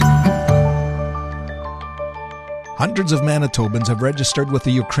Hundreds of Manitobans have registered with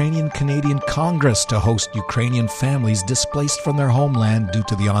the Ukrainian-Canadian Congress to host Ukrainian families displaced from their homeland due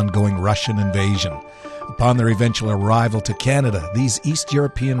to the ongoing Russian invasion. Upon their eventual arrival to Canada, these East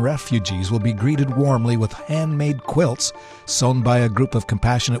European refugees will be greeted warmly with handmade quilts sewn by a group of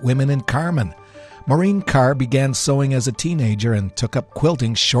compassionate women in Carman. Maureen Carr began sewing as a teenager and took up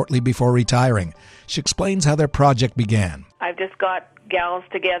quilting shortly before retiring. She explains how their project began. I've just got gals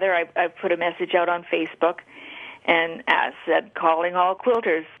together. I've put a message out on Facebook and said, calling all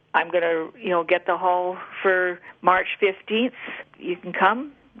quilters. I'm going to, get the haul for March 15th. You can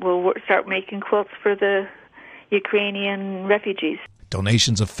come. We'll start making quilts for the Ukrainian refugees.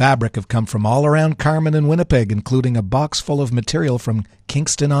 Donations of fabric have come from all around Carman and Winnipeg, including a box full of material from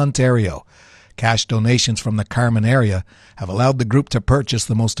Kingston, Ontario. Cash donations from the Carman area have allowed the group to purchase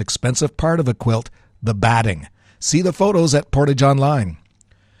the most expensive part of a quilt, the batting. See the photos at Portage Online.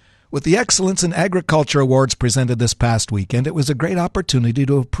 With the Excellence in Agriculture Awards presented this past weekend, it was a great opportunity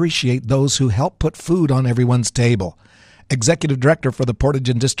to appreciate those who help put food on everyone's table. Executive Director for the Portage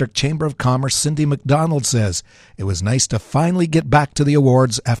and District Chamber of Commerce, Cindy McDonald, says it was nice to finally get back to the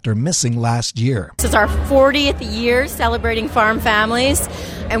awards after missing last year. This is our 40th year celebrating farm families,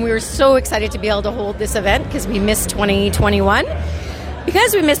 and we were so excited to be able to hold this event because we missed 2021.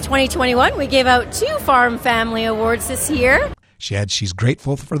 Because we missed 2021, we gave out 2 Farm Family Awards this year. She adds she's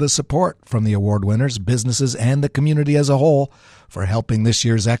grateful for the support from the award winners, businesses, and the community as a whole for helping this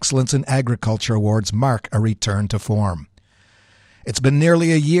year's Excellence in Agriculture Awards mark a return to form. It's been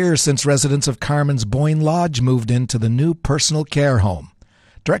nearly a year since residents of Carman's Boyne Lodge moved into the new personal care home.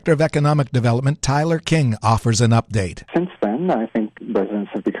 Director of Economic Development Tyler King offers an update. Since then, I think residents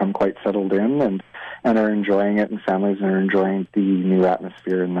have become quite settled in and are enjoying it, and families are enjoying the new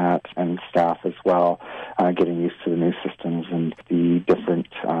atmosphere in that, and staff as well, getting used to the new systems and the different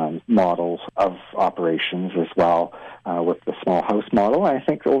models of operations as well with the small house model. I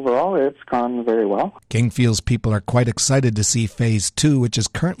think overall it's gone very well. King feels people are quite excited to see Phase 2, which is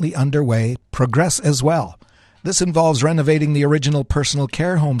currently underway, progress as well. This involves renovating the original personal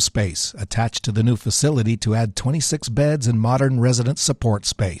care home space attached to the new facility to add 26 beds and modern resident support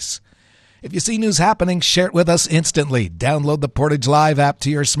space. If you see news happening, share it with us instantly. Download the Portage Live app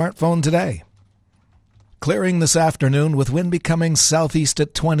to your smartphone today. Clearing this afternoon with wind becoming southeast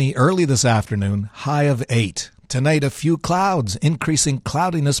at 20 early this afternoon, high of 8. Tonight, a few clouds, increasing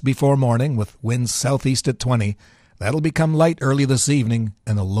cloudiness before morning with winds southeast at 20. That'll become light early this evening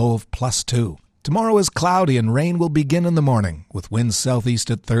and a low of +2. Tomorrow is cloudy and rain will begin in the morning with winds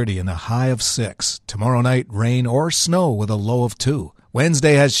southeast at 30 and a high of 6. Tomorrow night, rain or snow with a low of 2.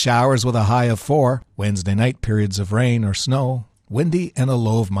 Wednesday has showers with a high of 4. Wednesday night, periods of rain or snow, windy and a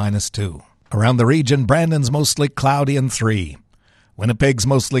low of -2. Around the region, Brandon's mostly cloudy and 3. Winnipeg's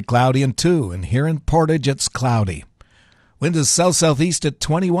mostly cloudy and 2. And here in Portage, it's cloudy. Wind is south-southeast at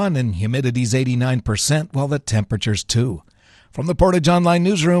 21 and humidity's 89%, while the temperature's 2. From the Portage Online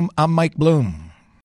Newsroom, I'm Mike Bloom.